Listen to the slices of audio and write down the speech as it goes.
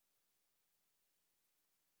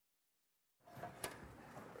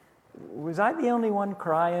Was I the only one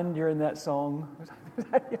crying during that song?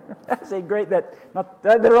 That's a great,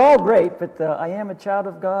 they're all great, but I Am a Child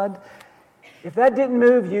of God. If that didn't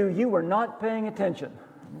move you, you were not paying attention.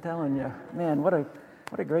 I'm telling you, man, what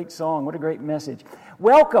a great song, what a great message.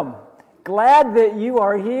 Welcome. Glad that you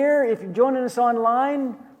are here. If you're joining us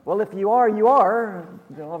online, well, if you are,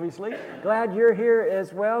 obviously. Glad you're here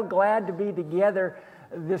as well. Glad to be together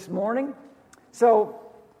this morning. So,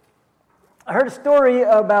 I heard a story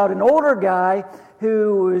about an older guy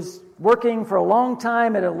who was working for a long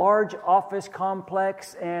time at a large office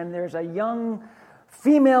complex, and there's a young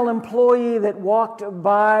female employee that walked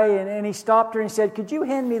by, and he stopped her and said, "Could you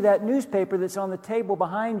hand me that newspaper that's on the table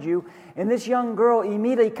behind you?" And this young girl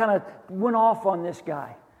immediately kind of went off on this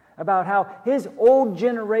guy about how his old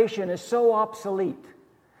generation is so obsolete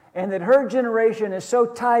and that her generation is so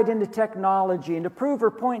tied into technology. And to prove her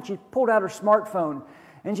point, she pulled out her smartphone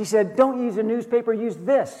and she said, "Don't use a newspaper, use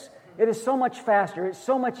this. It is so much faster, it's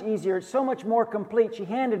so much easier, it's so much more complete." She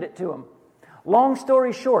handed it to him. Long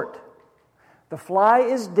story short, the fly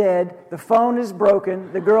is dead, the phone is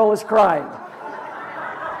broken, the girl is crying.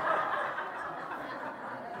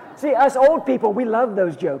 See, us old people, we love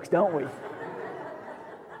those jokes, don't we?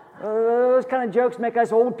 Those kind of jokes make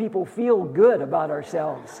us old people feel good about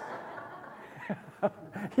ourselves.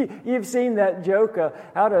 You've seen that joke,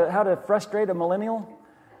 how to frustrate a millennial?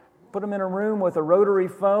 Put them in a room with a rotary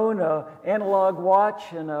phone, an analog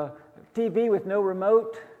watch, and a TV with no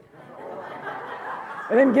remote.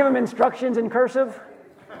 And then give them instructions in cursive.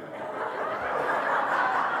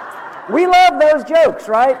 We love those jokes,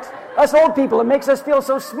 right? Us old people, it makes us feel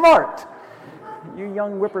so smart. You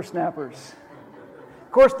young whippersnappers.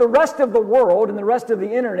 Of course, the rest of the world and the rest of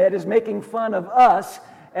the internet is making fun of us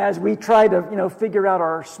as we try to, figure out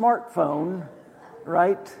our smartphone,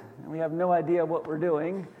 right? And we have no idea what we're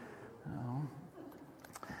doing.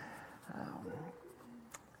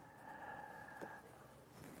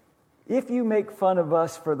 If you make fun of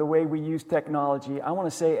us for the way we use technology, I want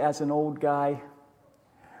to say as an old guy,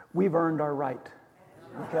 we've earned our right.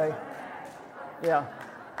 Okay? Yeah.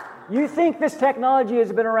 You think this technology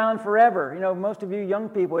has been around forever. Most of you young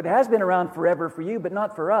people, it has been around forever for you, but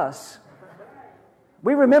not for us.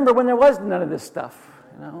 We remember when there was none of this stuff.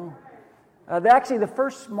 Actually, the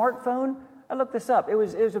first smartphone, I looked this up. It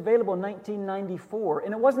was available in 1994,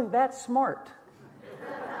 and it wasn't that smart.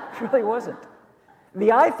 It really wasn't. The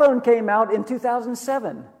iPhone came out in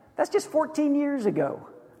 2007. That's just 14 years ago.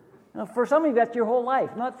 Now, for some of you, that's your whole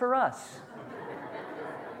life, not for us.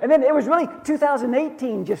 And then it was really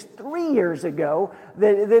 2018, just 3 years ago,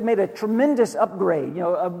 that they made a tremendous upgrade,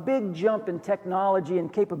 a big jump in technology and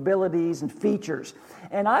capabilities and features.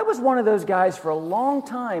 And I was one of those guys for a long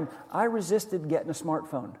time. I resisted getting a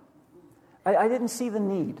smartphone. I didn't see the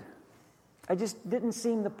need. I just didn't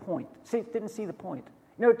see the point.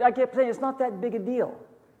 I kept saying, it's not that big a deal.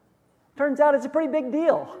 Turns out it's a pretty big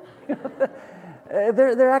deal.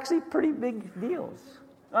 They're actually pretty big deals.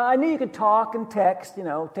 I knew you could talk and text,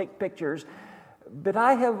 take pictures, but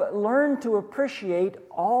I have learned to appreciate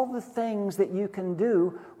all the things that you can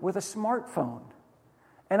do with a smartphone.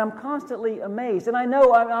 And I'm constantly amazed. And I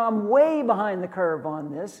know I'm way behind the curve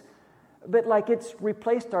on this, but it's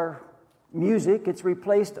replaced our music, it's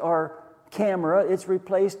replaced our camera, it's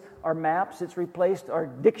replaced our maps, it's replaced our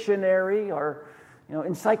dictionary, our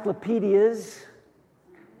encyclopedias.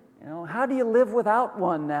 How do you live without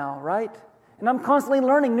one now, right? And I'm constantly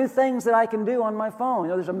learning new things that I can do on my phone.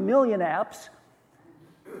 There's a million apps.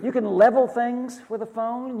 You can level things with a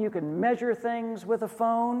phone. You can measure things with a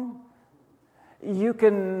phone. You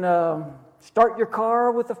can start your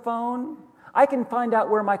car with a phone. I can find out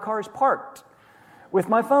where my car is parked with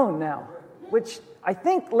my phone now, which I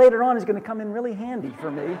think later on is going to come in really handy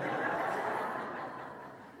for me.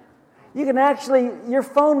 You can your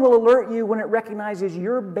phone will alert you when it recognizes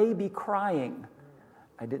your baby crying.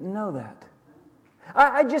 I didn't know that.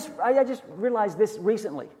 I just realized this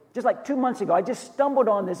recently, just like 2 months ago. I just stumbled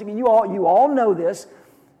on this. I mean, you all know this,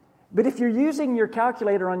 but if you're using your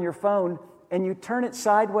calculator on your phone and you turn it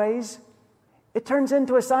sideways, it turns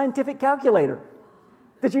into a scientific calculator.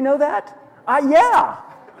 Did you know that? Yeah,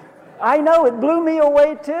 I know. It blew me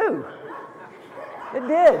away too. It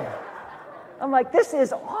did. I'm like, this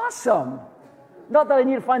is awesome. Not that I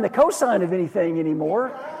need to find the cosine of anything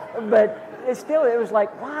anymore, but it was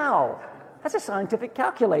like, wow. That's a scientific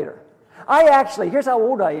calculator. Here's how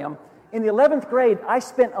old I am. In the 11th grade, I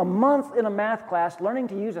spent a month in a math class learning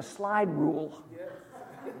to use a slide rule.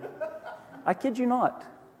 I kid you not.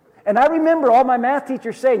 And I remember all my math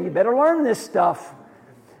teachers saying, you better learn this stuff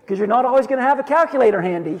because you're not always going to have a calculator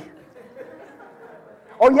handy.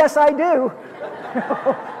 Oh, yes, I do.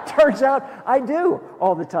 Turns out I do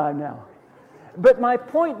all the time now. But my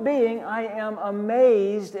point being, I am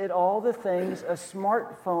amazed at all the things a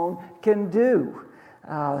smartphone can do,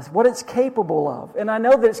 what it's capable of. And I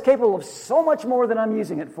know that it's capable of so much more than I'm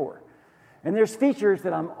using it for. And there's features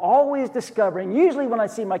that I'm always discovering. Usually when I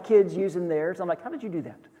see my kids using theirs, I'm like, how did you do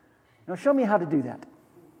that? Show me how to do that.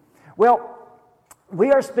 Well,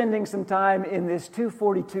 we are spending some time in this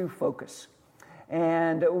 242 focus.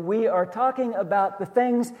 And we are talking about the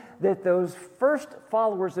things that those first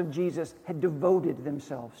followers of Jesus had devoted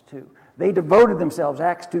themselves to. They devoted themselves,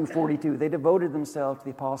 Acts 2:42, they devoted themselves to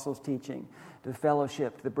the apostles' teaching, to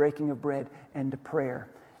fellowship, to the breaking of bread, and to prayer.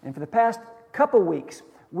 And for the past couple weeks,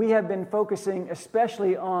 we have been focusing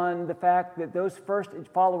especially on the fact that those first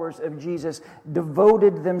followers of Jesus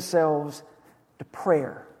devoted themselves to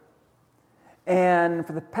prayer. And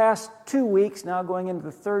for the past 2 weeks, now going into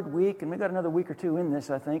the third week, and we've got another week or two in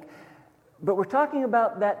this, I think, but we're talking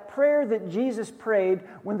about that prayer that Jesus prayed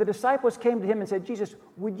when the disciples came to him and said, Jesus,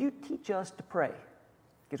 would you teach us to pray?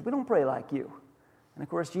 Because we don't pray like you. And of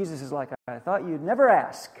course, Jesus is like, I thought you'd never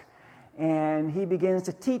ask. And he begins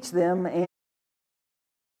to teach them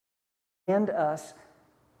and us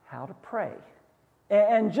how to pray.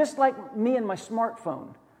 And just like me and my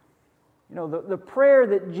smartphone, the prayer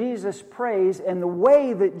that Jesus prays and the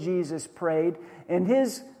way that Jesus prayed and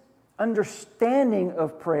his understanding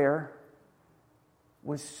of prayer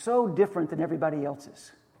was so different than everybody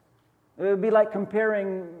else's. It would be like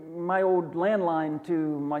comparing my old landline to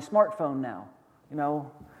my smartphone now.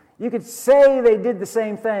 You could say they did the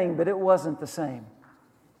same thing, but it wasn't the same.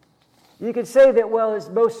 You could say that, well, it's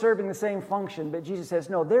both serving the same function, but Jesus says,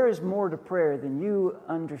 no, there is more to prayer than you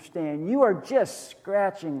understand. You are just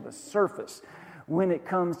scratching the surface when it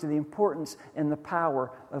comes to the importance and the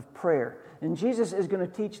power of prayer. And Jesus is going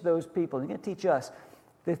to teach those people, and he's going to teach us,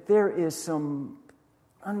 that there is some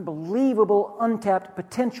unbelievable, untapped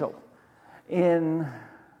potential in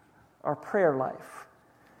our prayer life.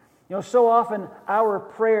 So often our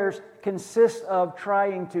prayers consist of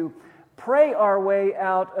trying to pray our way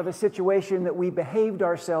out of a situation that we behaved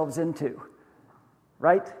ourselves into.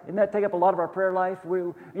 Right? Didn't that take up a lot of our prayer life?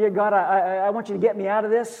 God, I want you to get me out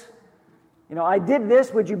of this. I did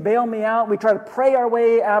this. Would you bail me out? We try to pray our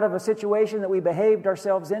way out of a situation that we behaved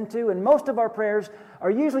ourselves into. And most of our prayers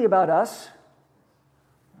are usually about us.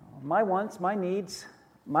 My wants, my needs,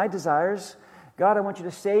 my desires. God, I want you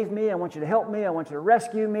to save me. I want you to help me. I want you to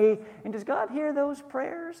rescue me. And does God hear those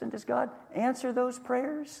prayers? And does God answer those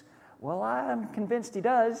prayers? Well, I'm convinced he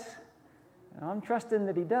does. I'm trusting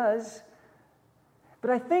that he does. But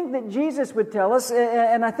I think that Jesus would tell us,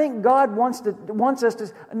 and I think God wants us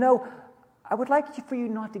to know, I would like for you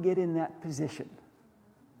not to get in that position.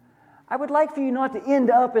 I would like for you not to end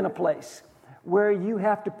up in a place where you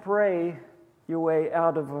have to pray your way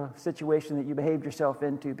out of a situation that you behaved yourself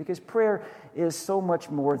into, because prayer is so much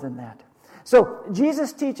more than that. So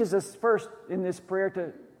Jesus teaches us first in this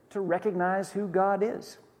prayer to recognize who God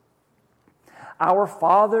is. Our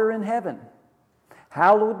Father in heaven,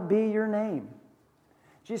 hallowed be your name.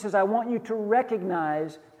 Jesus says, I want you to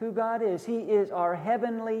recognize who God is. He is our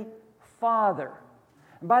heavenly Father.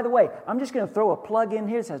 And by the way, I'm just going to throw a plug in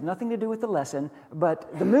here. This has nothing to do with the lesson,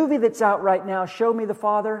 but the movie that's out right now, Show Me the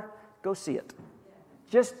Father, go see it.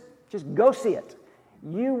 Just go see it.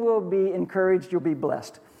 You will be encouraged. You'll be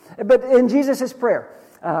blessed. But in Jesus' prayer,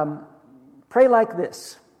 pray like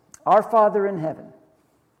this. Our Father in heaven,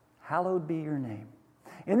 hallowed be your name.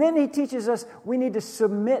 And then he teaches us we need to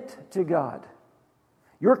submit to God.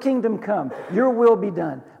 Your kingdom come, your will be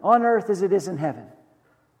done, on earth as it is in heaven.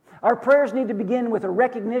 Our prayers need to begin with a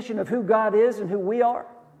recognition of who God is and who we are.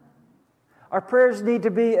 Our prayers need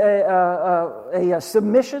to be a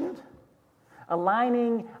submission,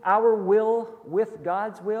 aligning our will with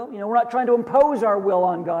God's will. We're not trying to impose our will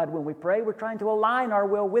on God when we pray. We're trying to align our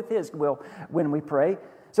will with his will when we pray.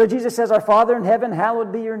 So Jesus says, our Father in heaven,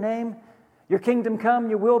 hallowed be your name. Your kingdom come,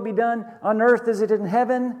 your will be done on earth as it is in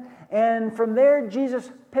heaven. And from there, Jesus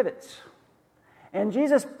pivots. And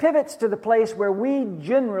Jesus pivots to the place where we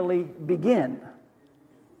generally begin.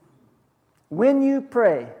 When you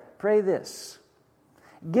pray, pray this.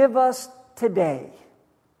 Give us today.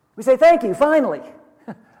 We say, thank you, finally.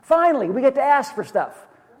 Finally, we get to ask for stuff.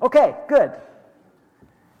 Okay, good.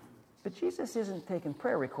 But Jesus isn't taking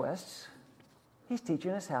prayer requests. He's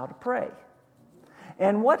teaching us how to pray.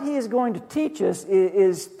 And what he is going to teach us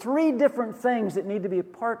is three different things that need to be a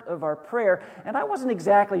part of our prayer. And I wasn't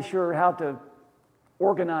exactly sure how to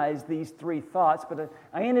organize these three thoughts, but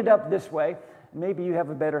I ended up this way. Maybe you have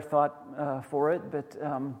a better thought for it, but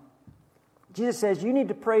Jesus says you need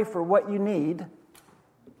to pray for what you need,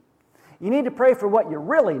 You need to pray for what you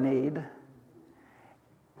really need,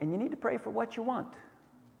 and you need to pray for what you want.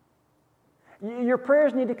 Your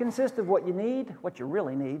prayers need to consist of what you need, what you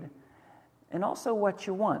really need, and also what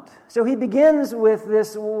you want. So he begins with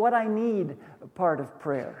this what I need part of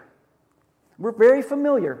prayer. We're very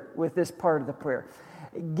familiar with this part of the prayer.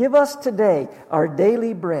 Give us today our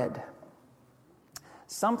daily bread.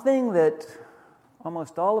 Something that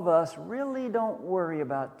almost all of us really don't worry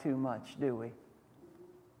about too much, do we?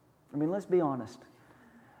 I mean, let's be honest.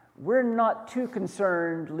 We're not too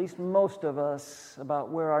concerned, at least most of us, about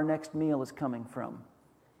where our next meal is coming from.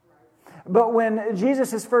 But when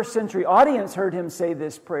Jesus' first century audience heard him say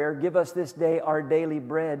this prayer, give us this day our daily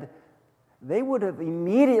bread, they would have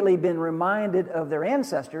immediately been reminded of their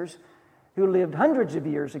ancestors who lived hundreds of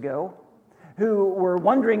years ago, who were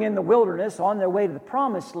wandering in the wilderness on their way to the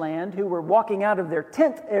promised land, who were walking out of their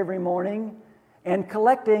tent every morning and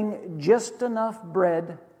collecting just enough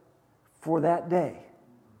bread for that day.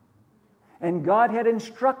 And God had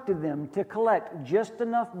instructed them to collect just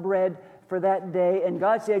enough bread for that day. And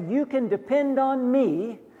God said, you can depend on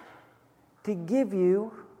me to give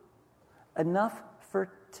you enough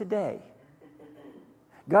for today.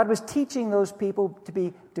 God was teaching those people to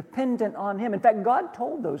be dependent on Him. In fact, God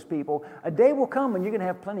told those people, a day will come when you're going to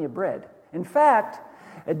have plenty of bread. In fact,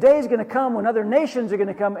 a day is going to come when other nations are going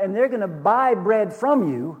to come and they're going to buy bread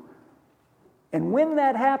from you. And when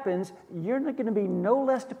that happens, you're not going to be no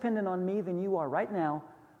less dependent on me than you are right now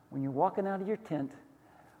when you're walking out of your tent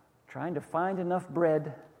trying to find enough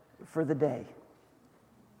bread for the day.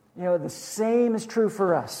 You know, the same is true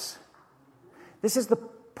for us. This is the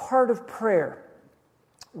part of prayer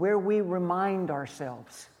where we remind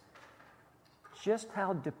ourselves just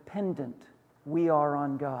how dependent we are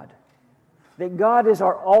on God. That God is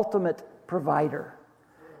our ultimate provider.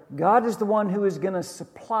 God is the one who is going to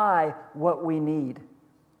supply what we need.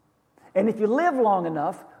 And if you live long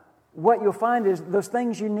enough, what you'll find is those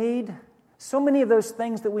things you need, so many of those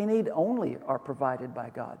things that we need only are provided by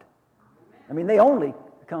God. I mean, they only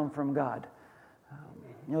come from God.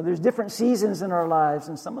 You know, there's different seasons in our lives,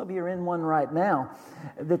 and some of you are in one right now.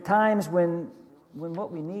 The times when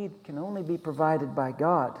what we need can only be provided by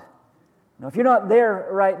God. Now, if you're not there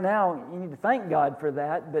right now, you need to thank God for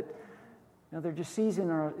that, but you know, there are just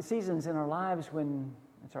seasons in our lives when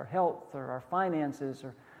it's our health or our finances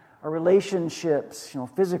or our relationships, you know,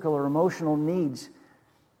 physical or emotional needs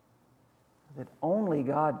that only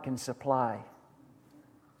God can supply.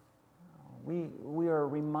 We are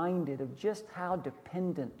reminded of just how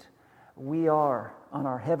dependent we are on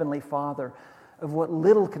our Heavenly Father, of what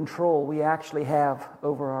little control we actually have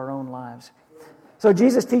over our own lives. So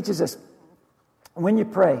Jesus teaches us, when you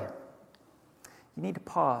pray, you need to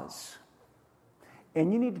pause.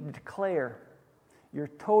 And you need to declare your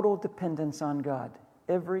total dependence on God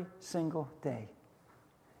every single day.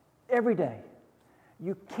 Every day.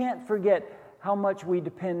 You can't forget how much we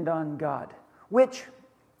depend on God, which,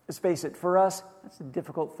 let's face it, for us, that's a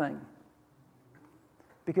difficult thing.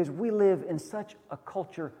 Because we live in such a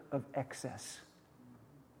culture of excess.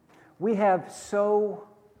 We have so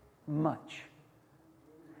much.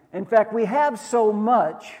 In fact, we have so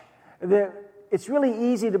much that it's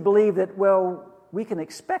really easy to believe that, well, we can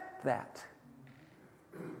expect that.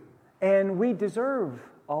 And we deserve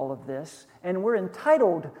all of this, and we're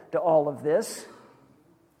entitled to all of this.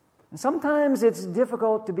 And sometimes it's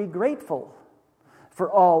difficult to be grateful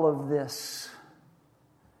for all of this.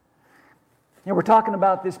 You know, we're talking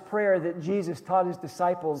about this prayer that Jesus taught His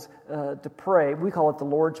disciples to pray. We call it the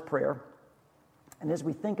Lord's Prayer. And as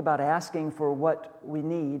we think about asking for what we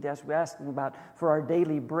need, as we're asking about for our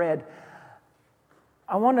daily bread,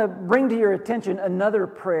 I want to bring to your attention another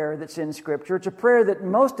prayer that's in Scripture. It's a prayer that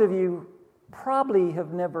most of you probably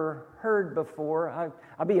have never heard before.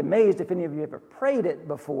 I'll be amazed if any of you ever prayed it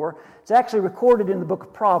before. It's actually recorded in the book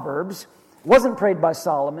of Proverbs. It wasn't prayed by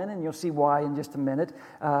Solomon, and you'll see why in just a minute.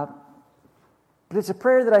 But it's a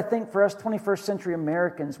prayer that I think for us 21st century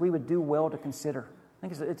Americans, we would do well to consider. I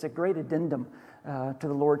think it's a great addendum to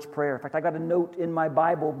the Lord's Prayer. In fact, I got a note in my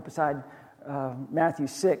Bible beside Matthew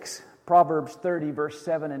 6, Proverbs 30, verse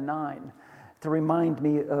 7 and 9, to remind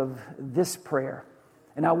me of this prayer.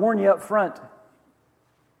 And I warn you up front,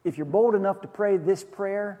 if you're bold enough to pray this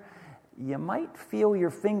prayer, you might feel your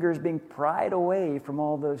fingers being pried away from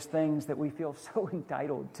all those things that we feel so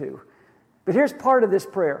entitled to. But here's part of this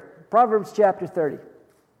prayer, Proverbs chapter 30.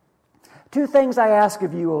 2 things I ask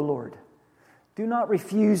of you, O Lord. Do not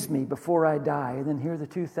refuse me before I die. And then here are the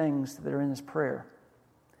 2 things that are in this prayer.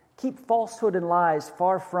 Keep falsehood and lies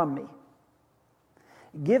far from me.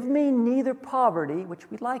 Give me neither poverty,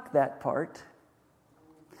 which we like that part.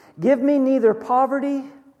 Give me neither poverty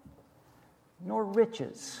nor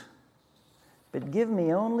riches, but give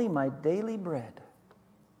me only my daily bread.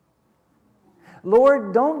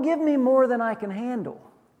 Lord, don't give me more than I can handle.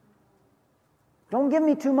 Don't give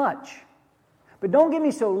me too much. But don't give me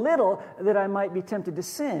so little that I might be tempted to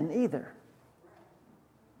sin either.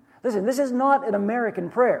 Listen, this is not an American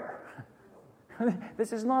prayer.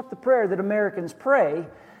 This is not the prayer that Americans pray.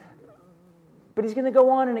 But he's going to go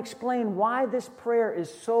on and explain why this prayer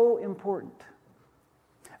is so important.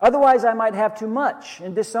 Otherwise, I might have too much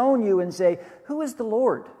and disown you and say, who is the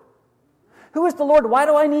Lord? Who is the Lord? Why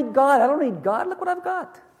do I need God? I don't need God. Look what I've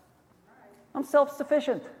got. I'm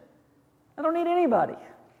self-sufficient. I don't need anybody.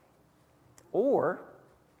 Or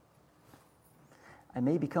I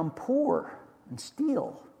may become poor and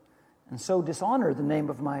steal and so dishonor the name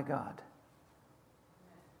of my God.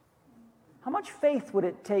 How much faith would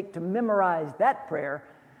it take to memorize that prayer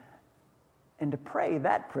and to pray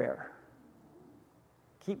that prayer?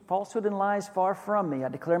 Keep falsehood and lies far from me. I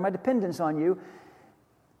declare my dependence on you.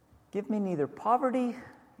 Give me neither poverty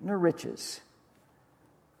nor riches,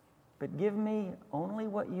 but give me only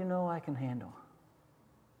what you know I can handle.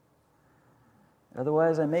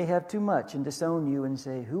 Otherwise, I may have too much and disown you and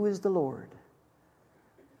say, who is the Lord?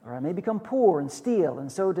 Or I may become poor and steal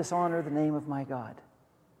and so dishonor the name of my God.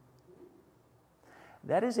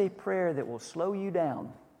 That is a prayer that will slow you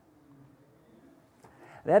down.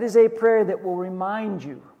 That is a prayer that will remind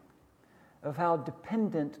you of how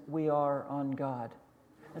dependent we are on God.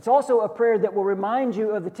 It's also a prayer that will remind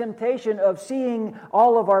you of the temptation of seeing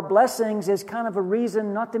all of our blessings as kind of a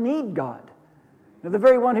reason not to need God. The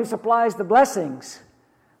very one who supplies the blessings.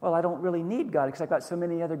 Well, I don't really need God because I've got so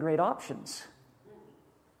many other great options.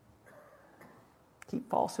 Keep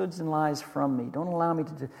falsehoods and lies from me. Don't allow me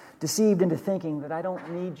to be deceived into thinking that I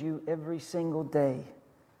don't need you every single day.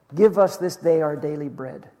 Give us this day our daily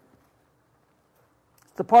bread.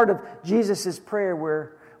 It's the part of Jesus' prayer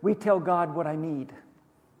where we tell God what I need.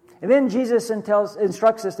 And then Jesus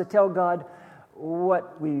instructs us to tell God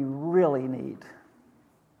what we really need.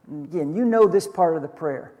 Again, you know this part of the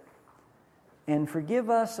prayer. And forgive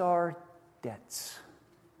us our debts.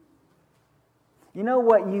 You know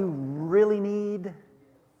what you really need?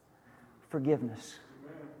 Forgiveness.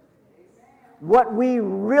 What we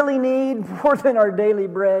really need more than our daily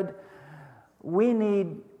bread, we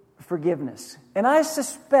need forgiveness. And I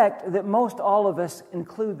suspect that most all of us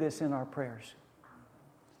include this in our prayers.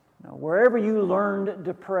 Now, wherever you learned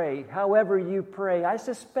to pray, however you pray, I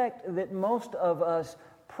suspect that most of us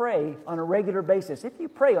pray on a regular basis. If you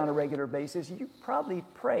pray on a regular basis, you probably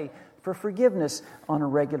pray for forgiveness on a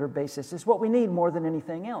regular basis. It's what we need more than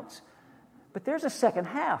anything else. But there's a second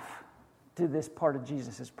half to this part of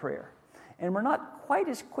Jesus' prayer. And we're not quite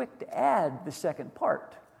as quick to add the second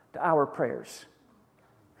part to our prayers.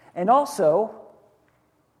 And also,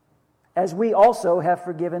 as we also have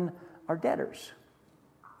forgiven our debtors.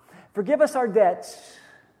 Forgive us our debts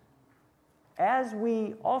as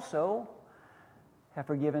we also have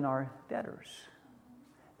forgiven our debtors.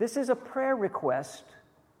 This is a prayer request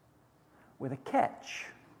with a catch.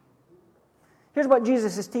 Here's what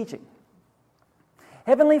Jesus is teaching.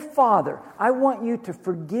 Heavenly Father, I want you to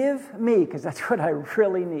forgive me, because that's what I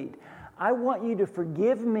really need. I want you to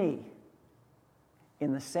forgive me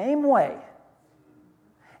in the same way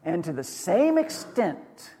and to the same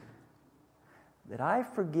extent that I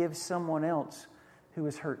forgive someone else who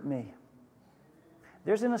has hurt me.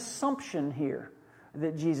 There's an assumption here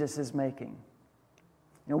that Jesus is making.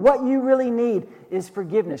 You know, what you really need is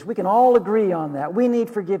forgiveness. We can all agree on that. We need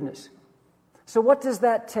forgiveness. So what does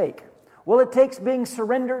that take? Well, it takes being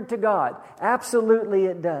surrendered to God. Absolutely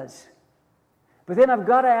it does. But then I've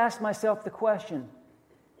got to ask myself the question,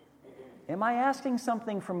 am I asking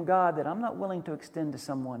something from God that I'm not willing to extend to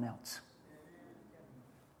someone else?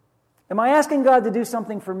 Am I asking God to do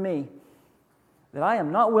something for me that I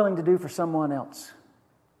am not willing to do for someone else?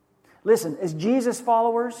 Listen, as Jesus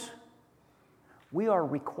followers, we are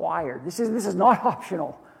required. This is not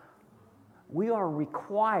optional. We are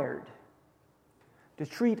required to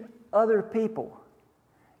treat other people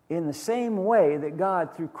in the same way that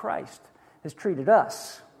God, through Christ, has treated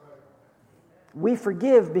us. We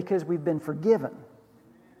forgive because we've been forgiven.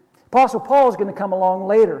 Apostle Paul is going to come along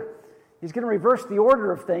later. He's going to reverse the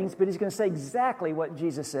order of things, but he's going to say exactly what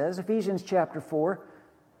Jesus says. Ephesians chapter 4.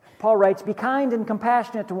 Paul writes, "Be kind and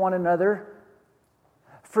compassionate to one another,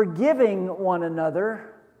 forgiving one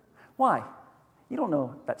another." Why? You don't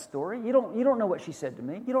know that story. You don't know what she said to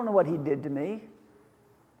me. You don't know what he did to me.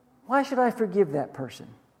 Why should I forgive that person?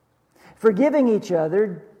 Forgiving each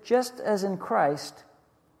other, just as in Christ,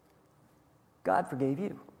 God forgave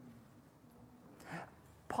you.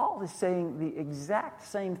 Paul is saying the exact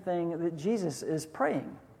same thing that Jesus is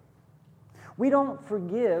praying. We don't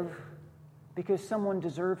forgive because someone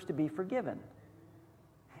deserves to be forgiven,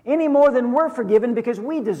 any more than we're forgiven because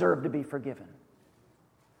we deserve to be forgiven.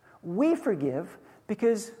 We forgive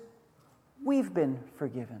because we've been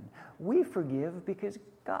forgiven. We forgive because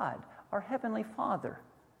God, our Heavenly Father,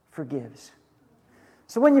 forgives.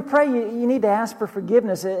 So when you pray, you need to ask for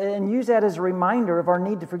forgiveness and use that as a reminder of our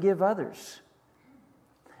need to forgive others.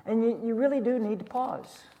 And you really do need to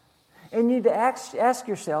pause. And you need to ask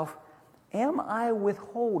yourself, am I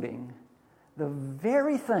withholding the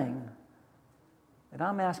very thing that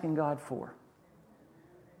I'm asking God for?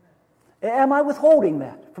 Am I withholding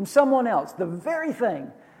that from someone else, the very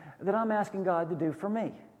thing that I'm asking God to do for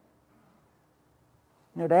me?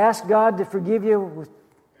 To ask God to forgive you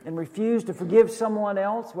and refuse to forgive someone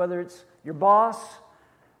else, whether it's your boss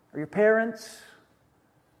or your parents,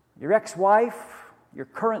 your ex-wife, your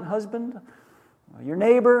current husband, your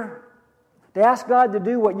neighbor, to ask God to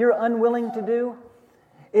do what you're unwilling to do,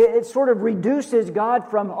 it sort of reduces God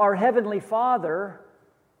from our Heavenly Father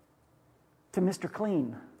to Mr.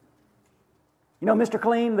 Clean. You know Mr.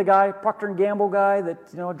 Clean, the guy, Procter & Gamble guy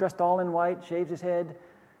that, dressed all in white, shaves his head.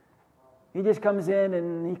 He just comes in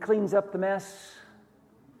and he cleans up the mess.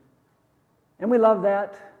 And we love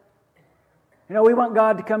that. We want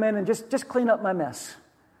God to come in and just clean up my mess.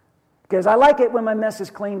 Because I like it when my mess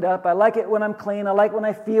is cleaned up. I like it when I'm clean. I like when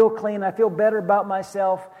I feel clean. I feel better about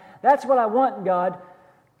myself. That's what I want, God.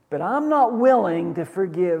 But I'm not willing to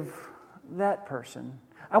forgive that person.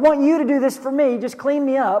 I want you to do this for me. Just clean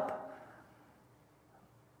me up.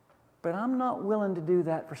 But I'm not willing to do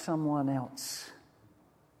that for someone else.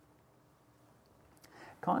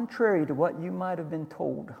 Contrary to what you might have been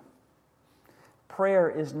told, prayer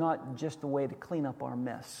is not just a way to clean up our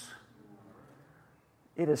mess.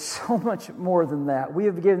 It is so much more than that. We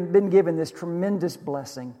have been given this tremendous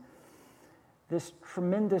blessing, this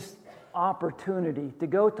tremendous opportunity to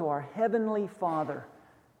go to our Heavenly Father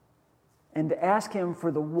and to ask Him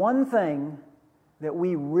for the one thing that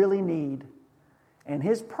we really need. And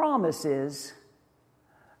His promise is,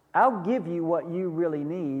 I'll give you what you really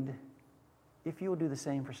need if you'll do the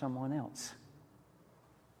same for someone else.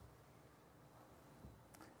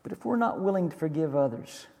 But if we're not willing to forgive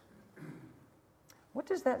others, what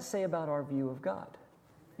does that say about our view of God?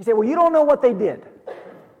 You say, well, you don't know what they did.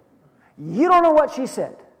 You don't know what she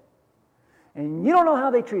said. And you don't know how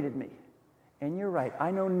they treated me. And you're right,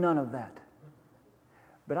 I know none of that.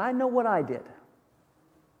 But I know what I did.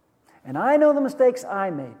 And I know the mistakes I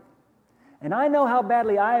made. And I know how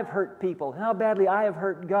badly I have hurt people, and how badly I have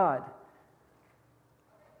hurt God.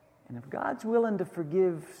 And if God's willing to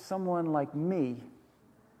forgive someone like me,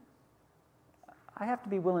 I have to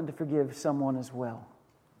be willing to forgive someone as well.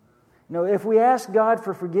 If we ask God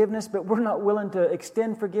for forgiveness, but we're not willing to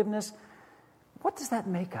extend forgiveness, what does that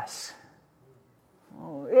make us?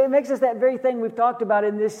 Oh, it makes us that very thing we've talked about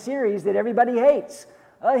in this series that everybody hates,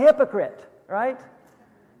 a hypocrite, right? It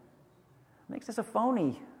makes us a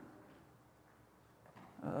phony,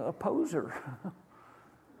 a poser,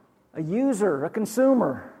 a user, a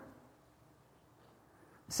consumer.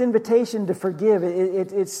 This invitation to forgive,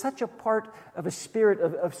 it's such a part of a spirit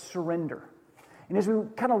of surrender. And as we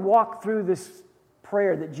kind of walk through this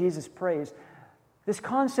prayer that Jesus prays, this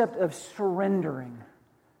concept of surrendering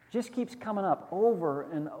just keeps coming up over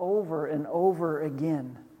and over and over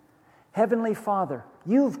again. Heavenly Father,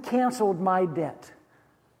 you've canceled my debt.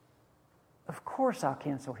 Of course I'll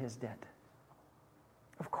cancel his debt.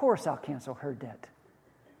 Of course I'll cancel her debt.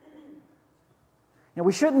 Now,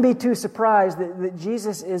 we shouldn't be too surprised that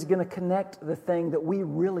Jesus is going to connect the thing that we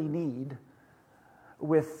really need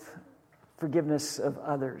with forgiveness of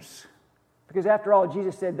others. Because after all,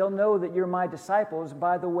 Jesus said, they'll know that you're my disciples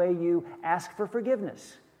by the way you ask for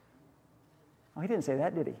forgiveness. Oh, he didn't say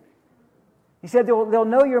that, did he? He said, they'll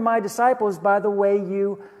know you're my disciples by the way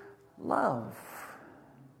you love.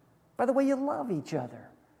 By the way you love each other.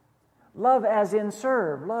 Love as in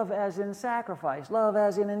serve, love as in sacrifice, love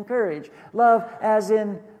as in encourage, love as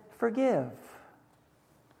in forgive.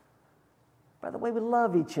 By the way we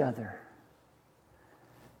love each other.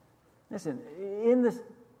 Listen, in the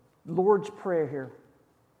Lord's Prayer here,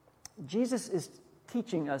 Jesus is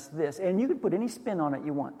teaching us this, and you can put any spin on it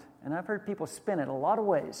you want. And I've heard people spin it a lot of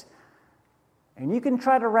ways. And you can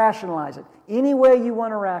try to rationalize it any way you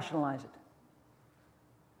want to rationalize it.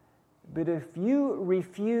 But if you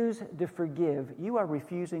refuse to forgive, you are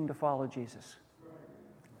refusing to follow Jesus.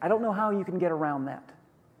 I don't know how you can get around that.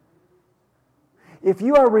 If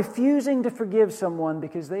you are refusing to forgive someone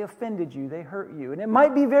because they offended you, they hurt you, and it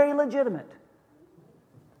might be very legitimate,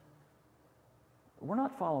 we're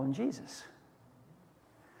not following Jesus.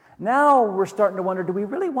 Now we're starting to wonder, do we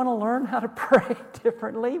really want to learn how to pray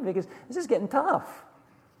differently? Because this is getting tough.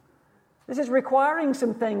 This is requiring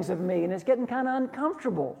some things of me, and it's getting kind of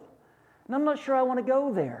uncomfortable. And I'm not sure I want to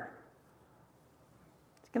go there.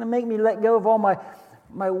 It's going to make me let go of all my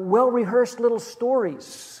well-rehearsed little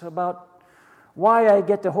stories about why I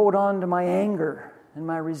get to hold on to my anger and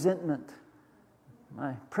my resentment,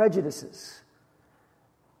 my prejudices.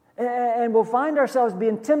 And we'll find ourselves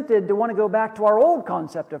being tempted to want to go back to our old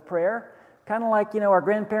concept of prayer, kind of like, our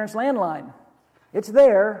grandparents' landline. It's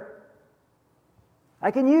there.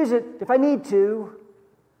 I can use it if I need to.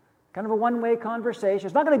 Kind of a one-way conversation.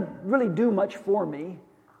 It's not going to really do much for me.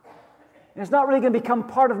 And it's not really going to become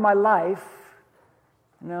part of my life.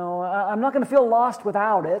 I'm not going to feel lost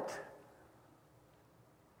without it.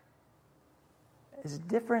 As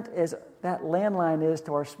different as that landline is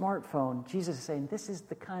to our smartphone, Jesus is saying this is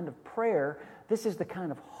the kind of prayer, this is the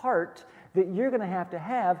kind of heart that you're going to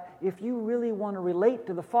have if you really want to relate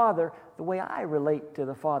to the Father the way I relate to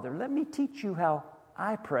the Father. Let me teach you how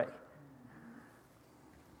I pray.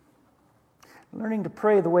 Learning to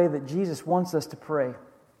pray the way that Jesus wants us to pray.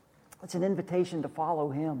 It's an invitation to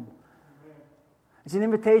follow Him. It's an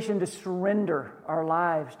invitation to surrender our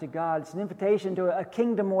lives to God. It's an invitation to a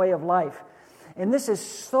kingdom way of life. And this is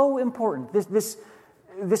so important.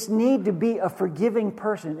 This need to be a forgiving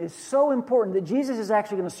person is so important that Jesus is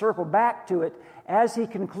actually going to circle back to it as He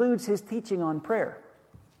concludes His teaching on prayer.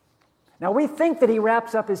 Now, we think that He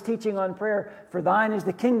wraps up His teaching on prayer, for thine is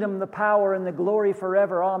the kingdom, the power, and the glory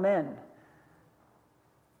forever. Amen.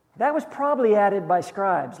 That was probably added by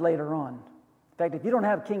scribes later on. In fact, if you don't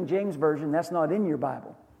have King James Version, that's not in your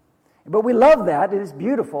Bible. But we love that. It is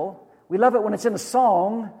beautiful. We love it when it's in a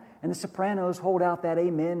song and the sopranos hold out that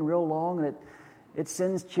amen real long and it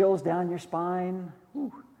sends chills down your spine.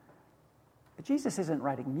 Whew. But Jesus isn't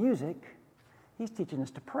writing music. He's teaching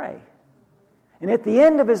us to pray. And at the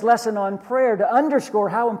end of His lesson on prayer, to underscore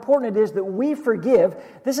how important it is that we forgive,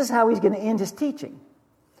 this is how He's going to end His teaching.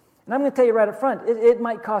 And I'm going to tell you right up front, it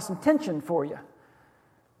might cause some tension for you.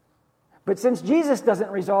 But since Jesus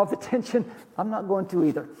doesn't resolve the tension, I'm not going to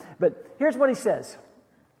either. But here's what He says.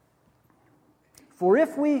 For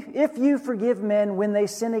if you forgive men when they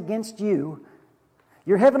sin against you,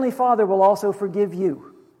 your heavenly Father will also forgive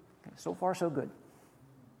you. Okay, so far, so good.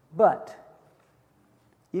 But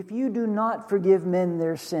if you do not forgive men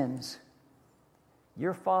their sins,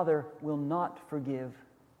 your Father will not forgive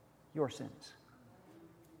your sins.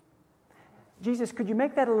 Jesus, could you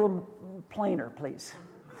make that a little plainer, please?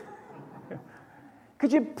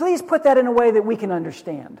 Could you please put that in a way that we can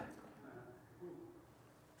understand?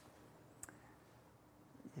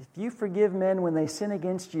 If you forgive men when they sin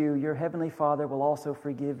against you, your heavenly Father will also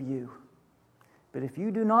forgive you. But if you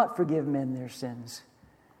do not forgive men their sins,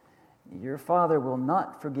 your Father will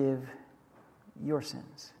not forgive your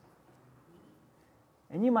sins.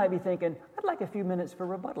 And you might be thinking, I'd like a few minutes for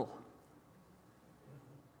rebuttal.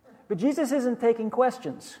 But Jesus isn't taking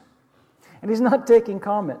questions. And He's not taking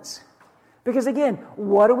comments. Because again,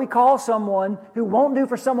 what do we call someone who won't do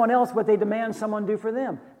for someone else what they demand someone do for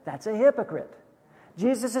them? That's a hypocrite.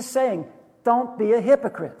 Jesus is saying, don't be a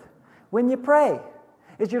hypocrite. When you pray,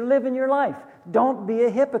 as you're living your life, don't be a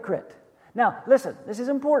hypocrite. Now, listen, this is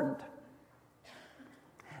important.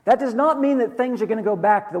 That does not mean that things are going to go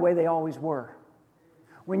back the way they always were.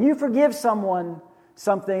 When you forgive someone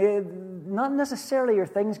something, not necessarily are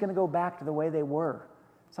things going to go back to the way they were.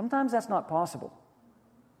 Sometimes that's not possible.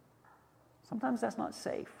 Sometimes that's not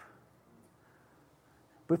safe.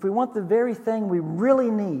 But if we want the very thing we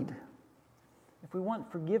really need, if we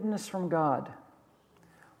want forgiveness from God,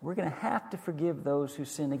 we're going to have to forgive those who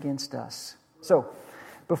sin against us. So,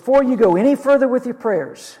 before you go any further with your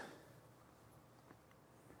prayers,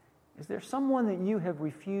 is there someone that you have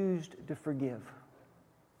refused to forgive?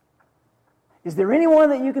 Is there anyone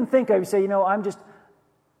that you can think of? You say,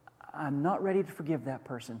 I'm not ready to forgive that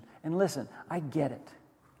person. And listen, I get it.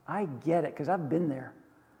 I get it because I've been there.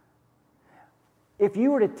 If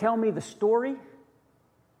you were to tell me the story,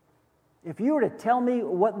 if you were to tell me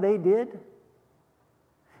what they did,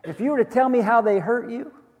 if you were to tell me how they hurt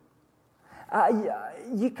you,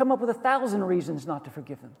 you come up with 1,000 reasons not to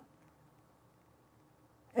forgive them.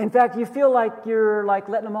 In fact, you feel like you're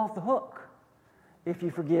letting them off the hook if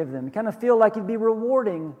you forgive them. You kind of feel like you'd be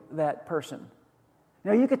rewarding that person.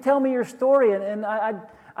 Now, you could tell me your story and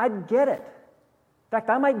I'd get it. In fact,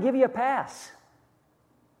 I might give you a pass.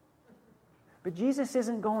 But Jesus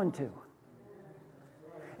isn't going to.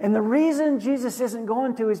 And the reason Jesus isn't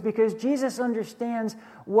going to is because Jesus understands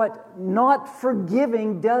what not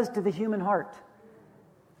forgiving does to the human heart.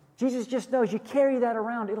 Jesus just knows you carry that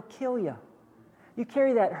around, it'll kill you. You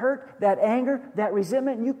carry that hurt, that anger, that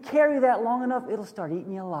resentment, you carry that long enough, it'll start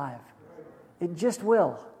eating you alive. It just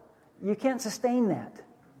will. You can't sustain that.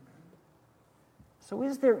 So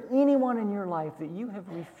is there anyone in your life that you have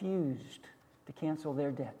refused to cancel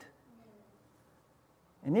their debt?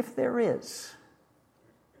 And if there is,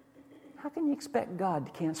 how can you expect God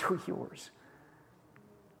to cancel yours?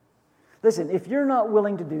 Listen, if you're not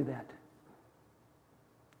willing to do that,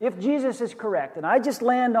 if Jesus is correct, and I just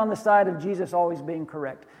land on the side of Jesus always being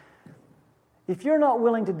correct, if you're not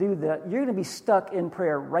willing to do that, you're going to be stuck in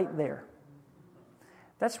prayer right there.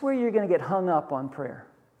 That's where you're going to get hung up on prayer.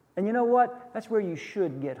 And you know what? That's where you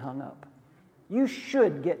should get hung up. You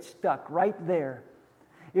should get stuck right there.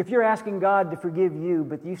 If you're asking God to forgive you,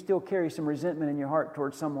 but you still carry some resentment in your heart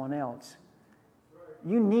towards someone else,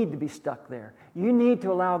 you need to be stuck there. You need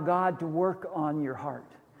to allow God to work on your heart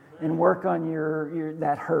and work on your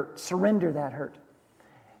that hurt. Surrender that hurt.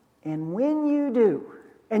 And when you do,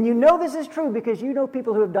 and you know this is true because you know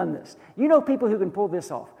people who have done this. You know people who can pull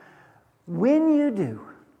this off. When you do,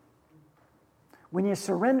 when you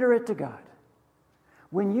surrender it to God,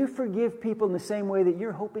 when you forgive people in the same way that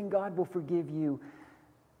you're hoping God will forgive you,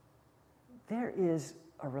 there is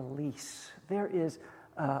a release. There is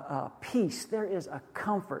a peace. There is a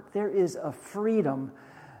comfort. There is a freedom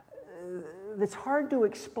that's hard to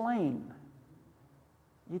explain.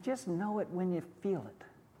 You just know it when you feel it.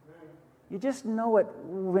 You just know it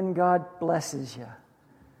when God blesses you.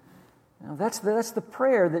 Now, that's the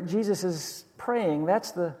prayer that Jesus is praying.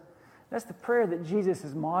 That's the prayer that Jesus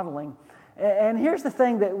is modeling. And here's the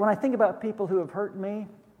thing, that when I think about people who have hurt me,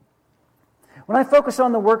 when I focus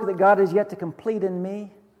on the work that God has yet to complete in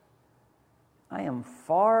me, I am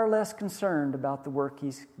far less concerned about the work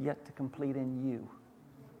He's yet to complete in you.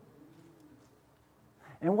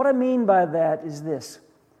 And what I mean by that is this.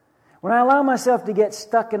 When I allow myself to get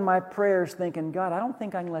stuck in my prayers thinking, God, I don't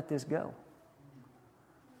think I can let this go.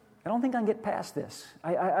 I don't think I can get past this.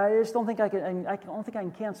 I just don't think I don't think I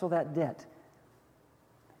can cancel that debt.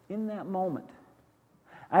 In that moment,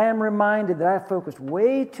 I am reminded that I focused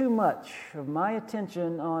way too much of my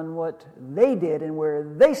attention on what they did and where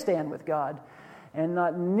they stand with God, and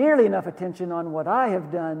not nearly enough attention on what I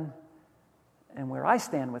have done and where I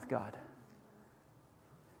stand with God.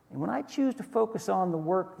 And when I choose to focus on the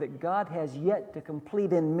work that God has yet to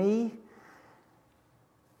complete in me,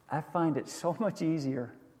 I find it so much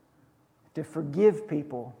easier to forgive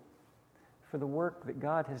people for the work that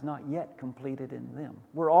God has not yet completed in them.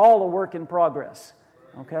 We're all a work in progress,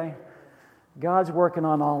 okay? God's working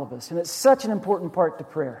on all of us, and it's such an important part to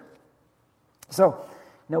prayer. So,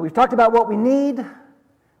 we've talked about what we need.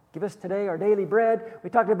 Give us today our daily bread. We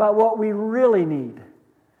talked about what we really need.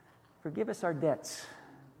 Forgive us our debts,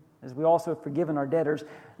 as we also have forgiven our debtors.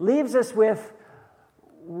 Leaves us with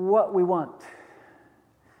what we want.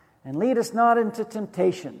 And lead us not into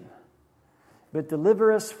temptation, but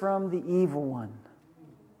deliver us from the evil one.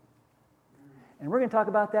 And we're going to talk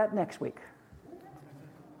about that next week.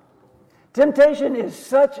 Temptation is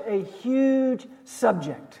such a huge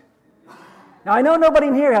subject. Now, I know nobody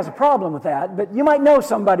in here has a problem with that, but you might know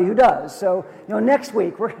somebody who does. So, next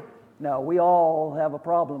week, we all have a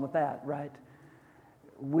problem with that, right?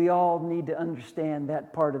 We all need to understand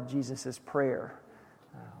that part of Jesus' prayer.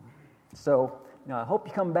 I hope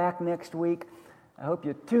you come back next week. I hope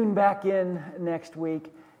you tune back in next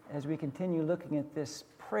week as we continue looking at this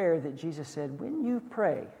prayer that Jesus said, when you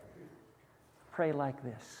pray, pray like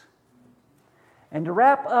this. And to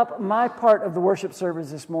wrap up my part of the worship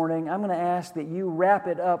service this morning, I'm going to ask that you wrap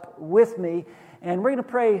it up with me. And we're going to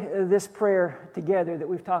pray this prayer together that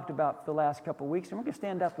we've talked about for the last couple of weeks. And we're going to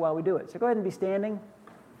stand up while we do it. So go ahead and be standing.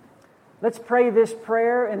 Let's pray this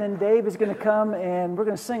prayer, and then Dave is going to come and we're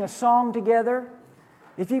going to sing a song together.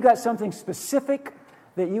 If you've got something specific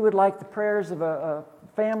that you would like the prayers of a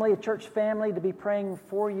family, a church family, to be praying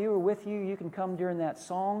for you or with you, you can come during that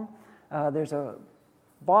song. There's a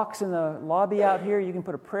box in the lobby out here. You can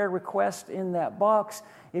put a prayer request in that box.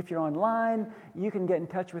 If you're online, you can get in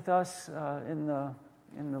touch with us in the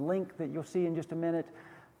link that you'll see in just a minute.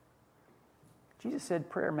 Jesus said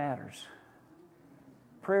prayer matters.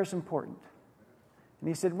 Prayer is important. And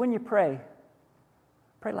He said, when you pray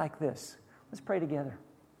like this. Let's pray together.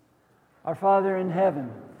 Our Father in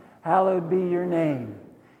heaven, hallowed be your name.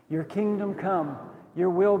 Your kingdom come,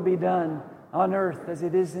 your will be done on earth as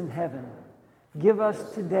it is in heaven. Give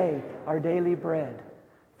us today our daily bread.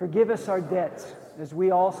 Forgive us our debts as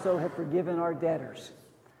we also have forgiven our debtors.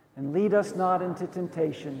 And lead us not into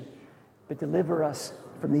temptation, but deliver us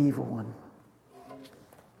from the evil one.